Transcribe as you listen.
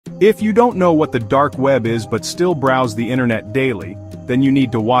If you don't know what the dark web is but still browse the internet daily, then you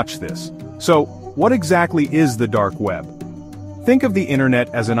need to watch this. So, what exactly is the dark web? Think of the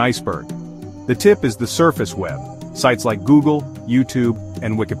internet as an iceberg. The tip is the surface web, sites like Google, YouTube,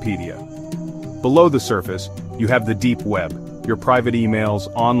 and Wikipedia. Below the surface, you have the deep web, your private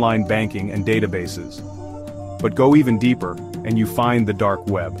emails, online banking, and databases. But go even deeper, and you find the dark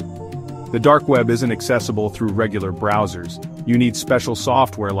web. The dark web isn't accessible through regular browsers. You need special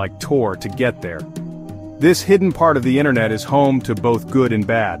software like Tor to get there. This hidden part of the internet is home to both good and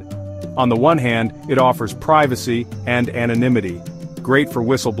bad. On the one hand, it offers privacy and anonymity, great for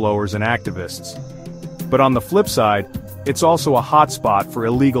whistleblowers and activists. But on the flip side, it's also a hotspot for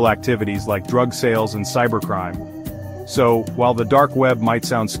illegal activities like drug sales and cybercrime. So, while the dark web might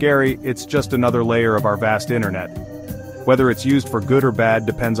sound scary, it's just another layer of our vast internet. Whether it's used for good or bad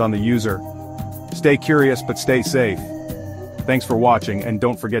depends on the user. Stay curious but stay safe. Thanks for watching, and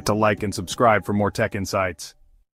don't forget to like and subscribe for more tech insights.